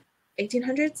it's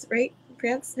 1800s, right?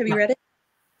 France. Have you read it?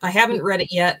 I haven't read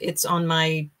it yet. It's on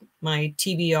my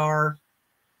TBR.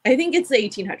 I think it's the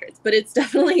 1800s, but it's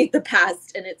definitely the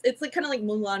past, and it's like kind of like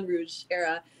Moulin Rouge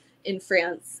era in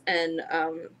France. And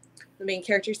the main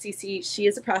character, Cece, she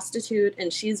is a prostitute,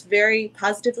 and she's very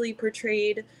positively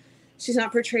portrayed. She's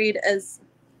not portrayed as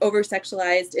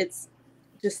over-sexualized. It's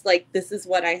just like, this is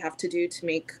what I have to do to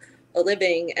make a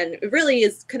living. And it really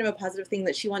is kind of a positive thing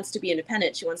that she wants to be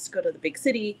independent. She wants to go to the big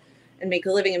city and make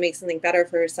a living and make something better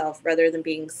for herself, rather than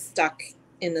being stuck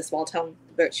in the small town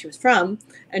where she was from.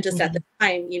 And just at the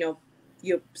time,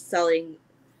 selling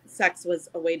sex was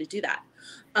a way to do that.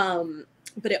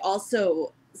 But it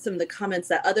also, some of the comments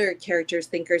that other characters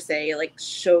think or say, like,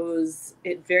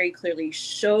 very clearly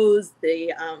shows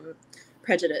the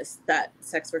prejudice that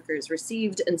sex workers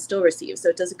received and still receive. So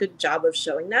it does a good job of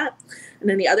showing that. And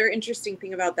then the other interesting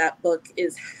thing about that book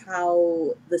is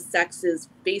how the sex is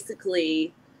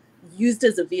basically used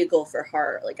as a vehicle for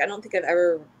horror. Like, I don't think I've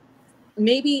ever,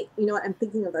 maybe, I'm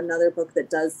thinking of another book that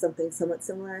does something somewhat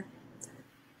similar,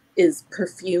 is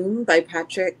Perfume by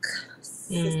Patrick.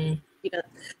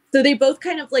 So they both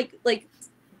kind of like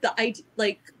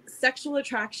sexual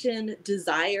attraction,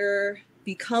 desire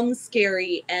becomes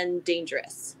scary and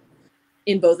dangerous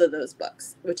in both of those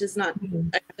books, which is not,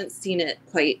 I haven't seen it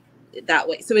quite that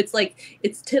way. So it's like,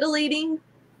 it's titillating,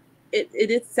 it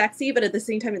is sexy, but at the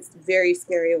same time, it's very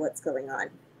scary what's going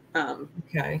on.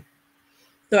 Okay.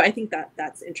 So I think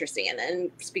that's interesting, and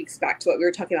then speaks back to what we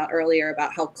were talking about earlier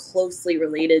about how closely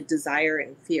related desire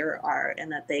and fear are,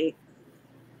 and that they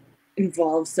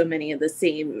involve so many of the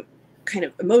same kind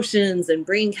of emotions and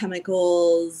brain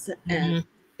chemicals and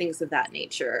things of that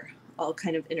nature, all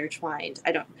kind of intertwined.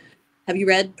 Have you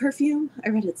read Perfume? I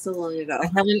read it so long ago. I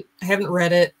haven't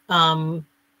read it.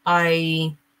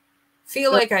 I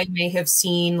feel like I may have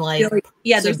seen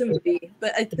there's a movie,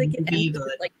 but I think it ends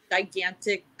with like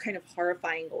gigantic kind of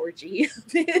horrifying orgy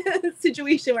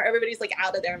situation where everybody's like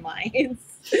out of their minds.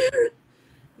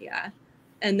 Yeah.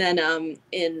 And then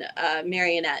in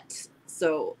Marionette,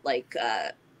 so like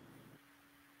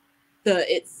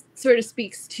it sort of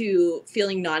speaks to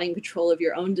feeling not in control of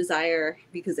your own desire,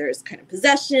 because there's kind of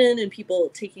possession and people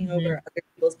taking over other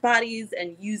people's bodies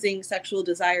and using sexual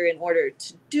desire in order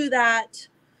to do that,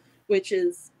 which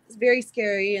is very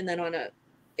scary. And then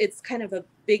it's kind of a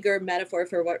bigger metaphor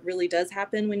for what really does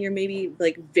happen when you're maybe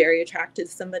like very attracted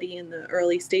to somebody in the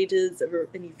early stages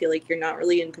and you feel like you're not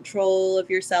really in control of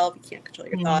yourself. You can't control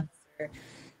your thoughts, or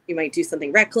you might do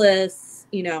something reckless,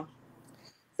 So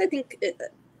I think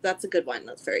that's a good one.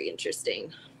 That's very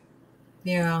interesting.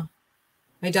 Yeah,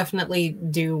 I definitely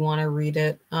do want to read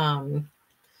it. And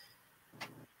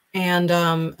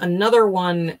another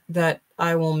one that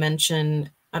I will mention,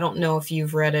 I don't know if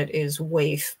you've read it, is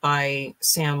Waif by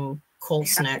Sam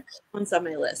Kolsnick. One's on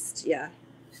my list, yeah.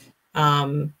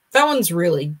 That one's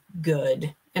really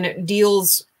good, and it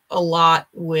deals a lot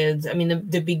with,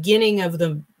 the beginning of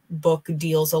the book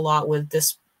deals a lot with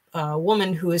this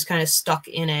woman who is kind of stuck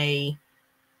in a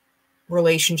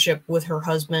relationship with her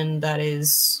husband that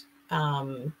is,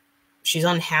 she's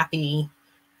unhappy,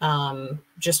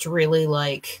 just really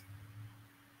like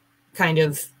kind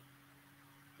of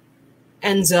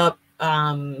ends up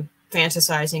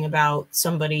fantasizing about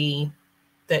somebody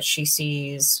that she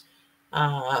sees,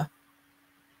 and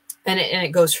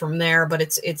it goes from there.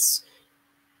 But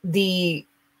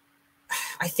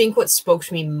I think what spoke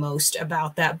to me most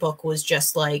about that book was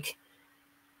just like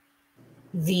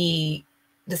the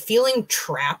feeling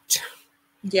trapped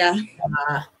Yeah.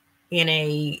 In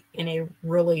a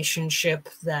relationship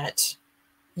that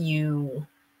you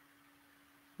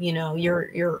know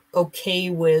you're okay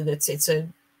with. It's a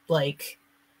like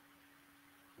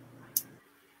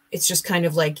it's just kind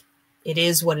of like it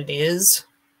is what it is,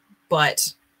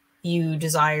 but you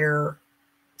desire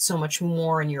so much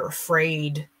more and you're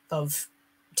afraid of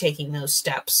taking those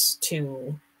steps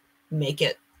to make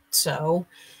it so.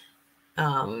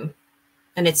 And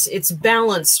it's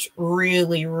balanced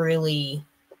really, really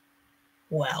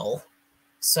well.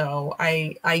 So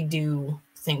I do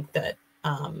think that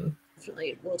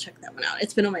Definitely, we'll check that one out.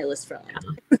 It's been on my list for a long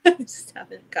time. I just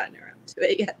haven't gotten around to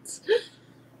it yet.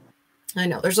 I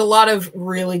know there's a lot of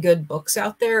really good books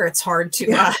out there. It's hard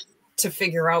to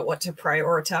figure out what to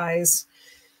prioritize.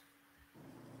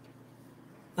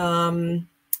 Do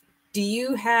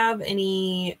you have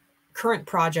any current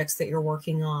projects that you're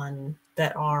working on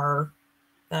that are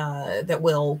that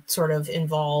will sort of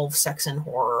involve sex and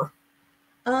horror?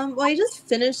 Well, I just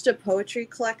finished a poetry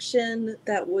collection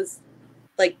that was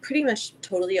like pretty much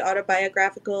totally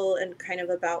autobiographical and kind of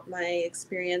about my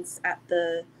experience at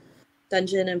the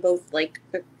dungeon and both like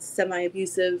a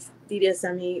semi-abusive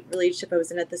BDSM relationship I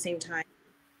was in at the same time.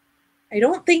 I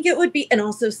don't think it would be, and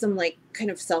also some like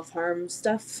kind of self-harm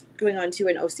stuff going on too,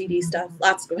 and OCD stuff,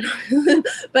 lots going on.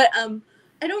 But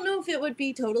I don't know if it would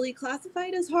be totally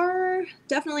classified as horror.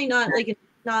 Definitely not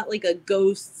like a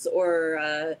ghosts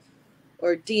or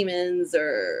demons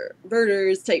or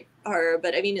murders type horror,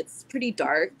 but I mean it's pretty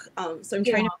dark. So I'm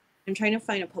trying to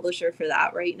find a publisher for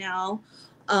that right now.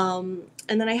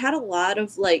 And then I had a lot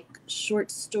of like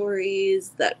short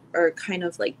stories that are kind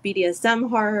of like BDSM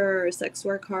horror or sex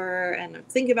work horror, and I'm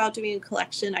thinking about doing a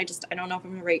collection. I don't know if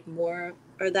I'm gonna write more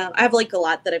or that. I have like a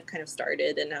lot that I've kind of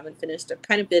started and haven't finished. I've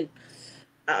kind of been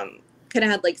kind of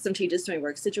had like some changes to my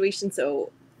work situation,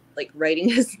 so like writing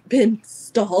has been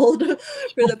stalled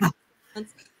for the past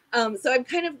months. So I'm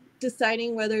kind of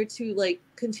deciding whether to like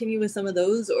continue with some of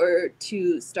those or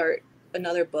to start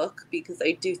another book, because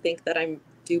I do think that I'm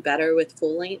do better with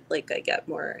full length. Like I get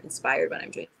more inspired when I'm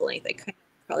doing full length. I kind of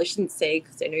probably shouldn't say,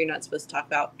 because I know you're not supposed to talk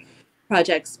about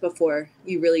projects before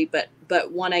you really, but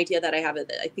one idea that I have is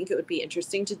that I think it would be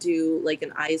interesting to do like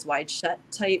an Eyes Wide Shut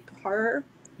type horror.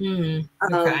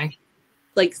 Okay.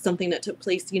 Like something that took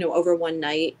place, over one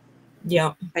night.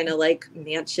 Yep. Kind of like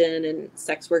mansion and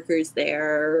sex workers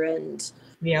there and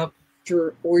yep.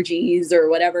 Orgies or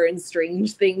whatever and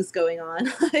strange things going on.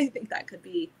 I think that could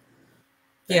be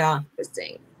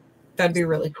interesting. That'd be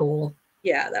really cool.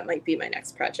 Yeah, that might be my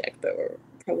next project, but we're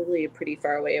probably pretty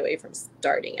far away from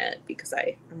starting it, because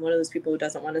I'm one of those people who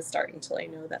doesn't want to start until I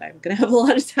know that I'm going to have a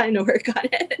lot of time to work on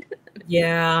it.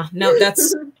 Yeah, no, that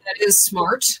is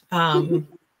smart.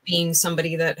 Being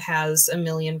somebody that has a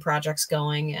million projects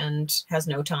going and has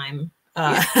no time.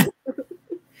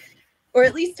 Or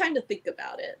at least time to think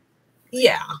about it.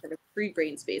 Yeah. Kind of free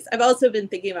brain space. I've also been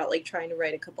thinking about like trying to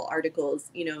write a couple articles,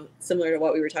 similar to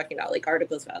what we were talking about, like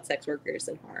articles about sex workers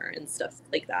and horror and stuff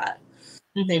like that.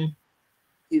 Mm-hmm.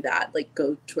 Do that, like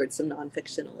go towards some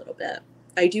nonfiction a little bit.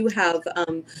 I do have,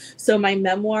 so my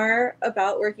memoir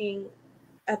about working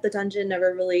at the dungeon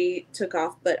never really took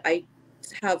off, but I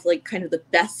have like kind of the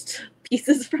best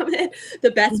pieces from it.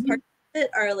 The best parts of it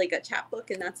are like a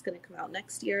chapbook, and that's going to come out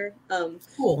next year.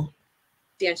 Cool.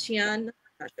 Stanchion, I'm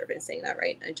not sure if I'm saying that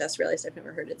right. I just realized I've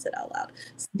never heard it said out loud.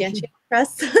 Stanchion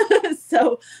Press.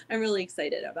 So I'm really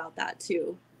excited about that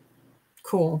too.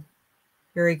 Cool.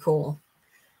 Very cool.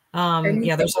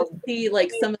 Yeah, there's see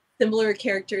like some similar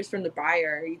characters from the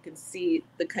BRIARS. You can see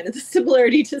the kind of the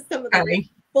similarity to some of the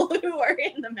people who are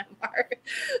in the memoir,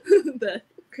 the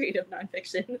creative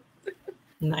nonfiction.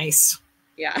 Nice.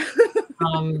 Yeah.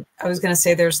 I was going to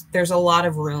say there's a lot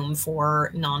of room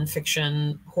for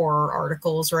nonfiction horror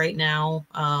articles right now.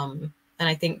 And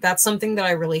I think that's something that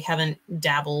I really haven't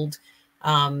dabbled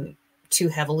too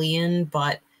heavily in,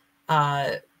 but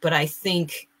I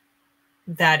think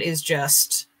that is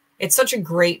just, it's such a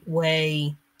great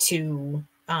way to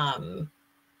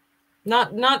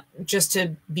not just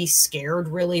to be scared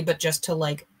really, but just to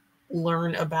like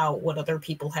learn about what other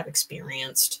people have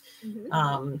experienced.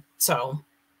 So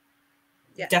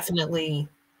yeah, definitely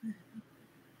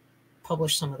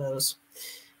publish some of those.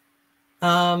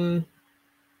 I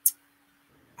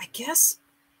guess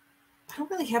I don't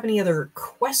really have any other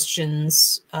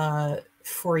questions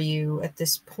for you at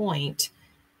this point,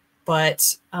 but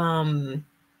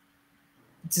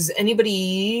does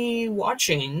anybody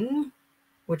watching,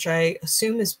 which I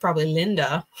assume is probably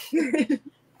Linda,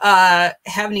 have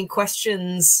any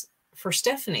questions for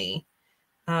Stephanie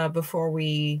before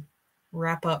we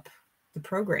wrap up the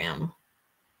program?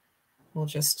 We'll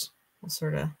just we'll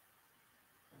sort of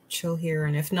chill here.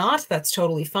 And if not, that's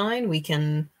totally fine. We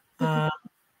can...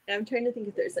 I'm trying to think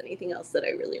if there's anything else that I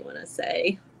really want to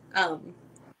say.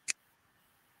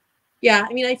 Yeah,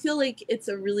 I mean, I feel like it's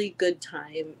a really good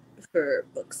time for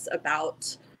books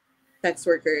about sex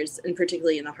workers, and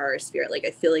particularly in the horror sphere. Like,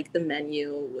 I feel like the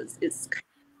menu is kind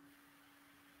of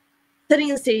setting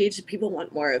the stage. People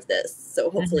want more of this. So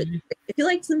hopefully, if you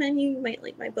liked the menu, you might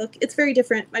like my book. It's very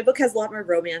different. My book has a lot more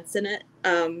romance in it.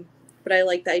 But I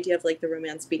like the idea of like the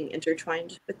romance being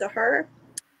intertwined with the horror.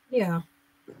 Yeah.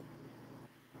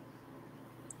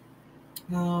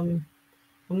 I'm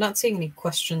not seeing any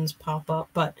questions pop up,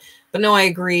 but no, I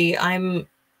agree.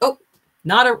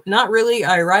 Not really.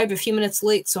 I arrived a few minutes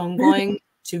late, so I'm going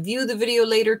to view the video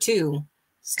later too.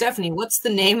 Stephanie, what's the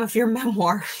name of your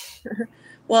memoir?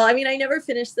 Well, I mean, I never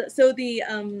finished that. So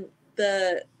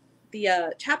the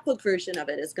chapbook version of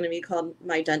it is going to be called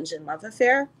My Dungeon Love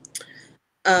Affair.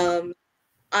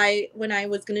 When I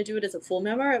was going to do it as a full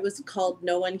memoir, it was called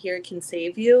No One Here Can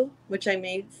Save You, which I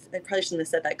probably shouldn't have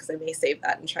said that because I may save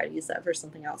that and try to use that for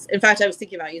something else. In fact, I was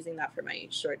thinking about using that for my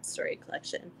short story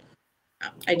collection.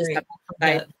 I just have to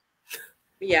decide,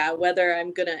 yeah, whether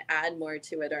I'm going to add more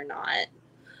to it or not.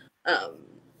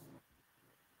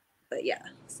 But yeah,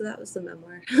 so that was the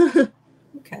memoir.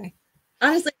 Okay.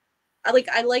 Honestly,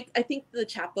 I think the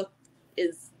chapbook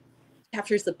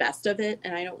captures the best of it,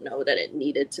 and I don't know that it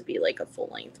needed to be like a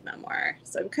full-length memoir.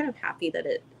 So I'm kind of happy that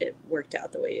it worked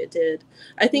out the way it did.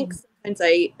 I think sometimes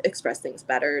I express things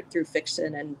better through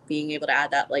fiction, and being able to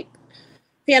add that like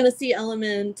fantasy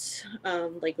element,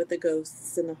 like with the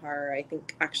ghosts and the horror, I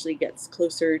think actually gets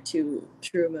closer to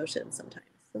true emotion sometimes.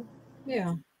 So.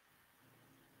 Yeah,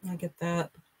 I get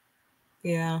that.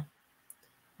 Yeah,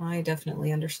 I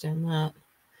definitely understand that.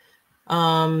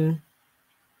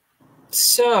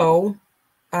 So,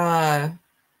 I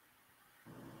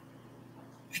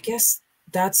guess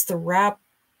that's the wrap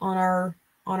on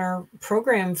our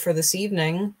program for this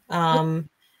evening.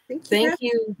 Thank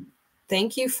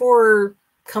you for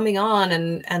coming on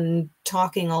and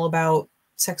talking all about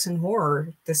sex and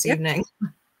horror this evening.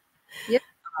 Yeah.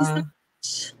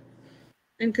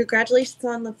 And congratulations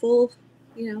on the full,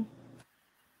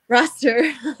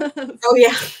 roster. Oh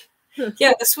yeah.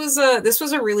 Yeah, this was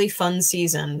a really fun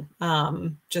season.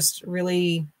 Just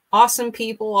really awesome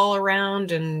people all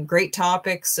around and great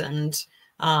topics, and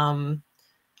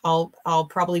I'll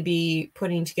probably be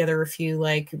putting together a few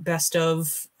like best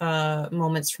of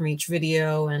moments from each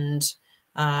video, and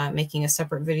making a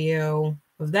separate video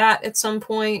of that at some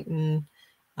point. And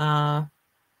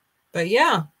but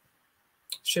yeah,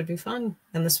 should be fun.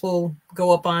 And this will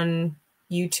go up on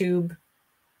YouTube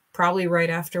probably right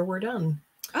after we're done.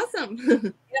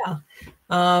 Awesome. Yeah.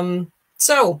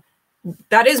 So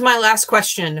that is my last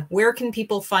question. Where can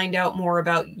people find out more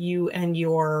about you and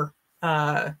your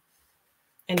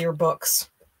books?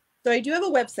 So I do have a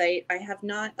website. I have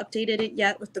not updated it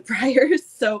yet with the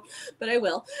BRIARS, but I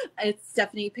will. It's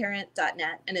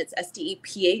stephanieparent.net, and it's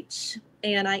STEPHANIE,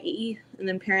 and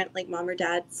then parent like mom or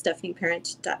dad,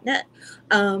 stephanieparent.net.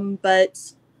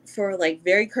 But for like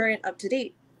very current, up to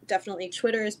date, definitely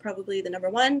Twitter is probably the number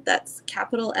one. That's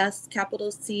capital S,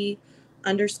 capital C,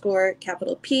 _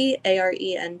 capital P,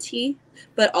 ARENT.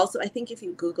 But also, I think if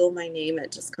you Google my name,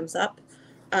 it just comes up.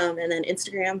 And then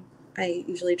Instagram. I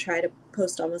usually try to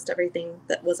post almost everything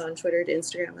that was on Twitter to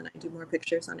Instagram, and I do more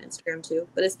pictures on Instagram too.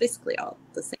 But it's basically all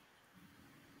the same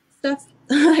stuff.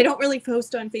 I don't really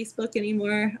post on Facebook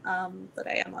anymore, but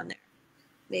I am on there.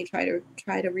 May try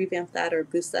to revamp that or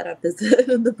boost that up as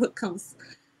the book comes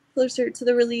closer to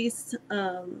the release.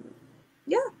 Yeah,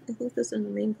 I think those are the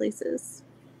main places.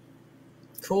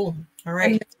 Cool. All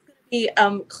right.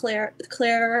 Claire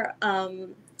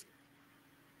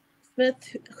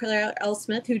L.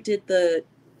 Smith, who did the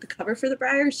cover for the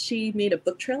BRIARS, she made a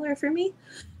book trailer for me.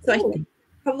 So I think I'm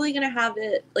probably going to have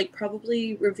it,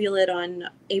 probably reveal it on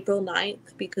April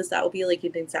 9th, because that will be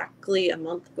exactly a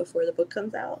month before the book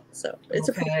comes out. So it's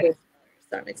a pretty cool,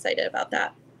 so I'm excited about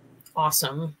that.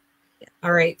 Awesome. Yeah.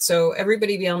 All right. So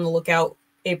everybody be on the lookout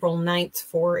April 9th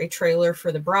for a trailer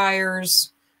for the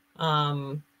BRIARS.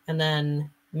 And then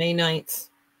May 9th.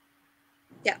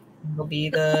 Yeah. Will be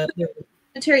the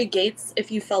Cemetery Gates, if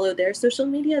you follow their social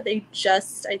media, they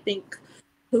just, I think,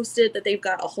 posted that they've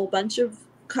got a whole bunch of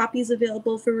copies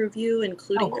available for review,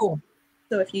 including. Oh, cool.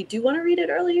 So if you do want to read it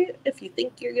early, if you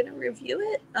think you're going to review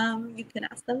it, you can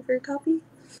ask them for a copy.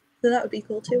 So that would be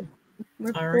cool too.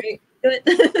 All right. Do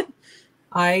it.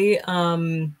 I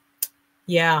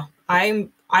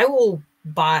will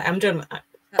buy. I think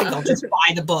I'll just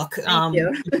buy the book. Thank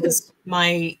you. Because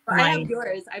I have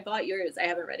yours. I bought yours. I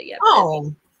haven't read it yet.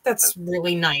 Oh, That's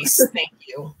really nice. Thank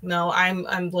you. No,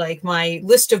 I'm like, my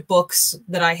list of books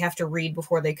that I have to read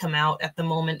before they come out at the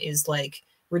moment is like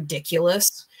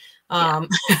ridiculous.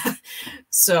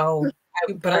 So,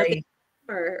 but I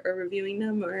or reviewing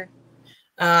them, or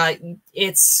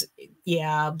it's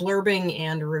blurbing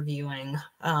and reviewing.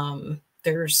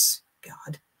 There's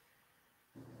God,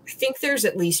 I think there's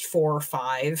at least 4 or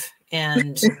 5,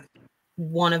 and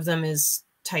one of them is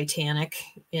Titanic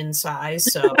in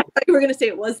size. So I thought you were gonna say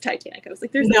it was Titanic. I was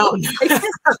like, there's no.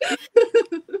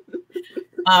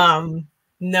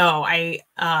 No,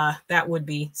 that would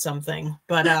be something,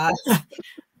 but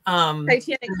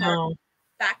Titanic no.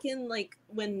 Back in like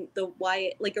when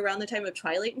like around the time of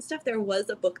Twilight and stuff, there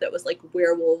was a book that was like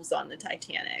werewolves on the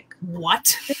Titanic.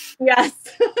 What? Yes.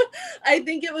 I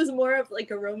think it was more of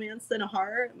like a romance than a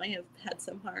horror. It might have had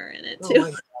some horror in it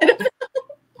too. Oh,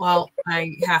 well,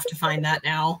 I have to find that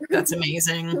now. That's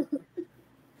amazing.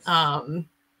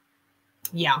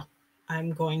 Yeah,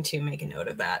 I'm going to make a note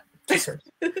of that.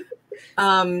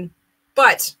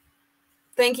 But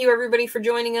thank you everybody for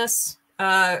joining us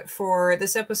for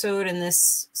this episode and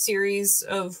this series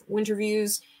of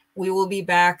Winterviews. We will be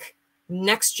back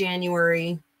next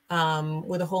January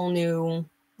with a whole new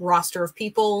roster of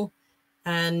people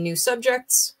and new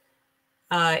subjects.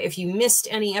 If you missed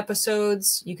any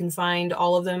episodes, you can find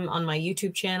all of them on my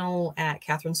YouTube channel at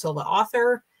Catherine Silva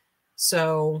Author.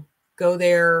 So go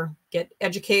there, get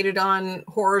educated on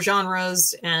horror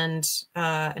genres, and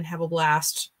have a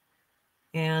blast.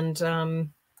 And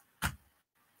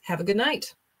have a good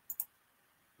night.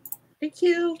 Thank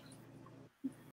you.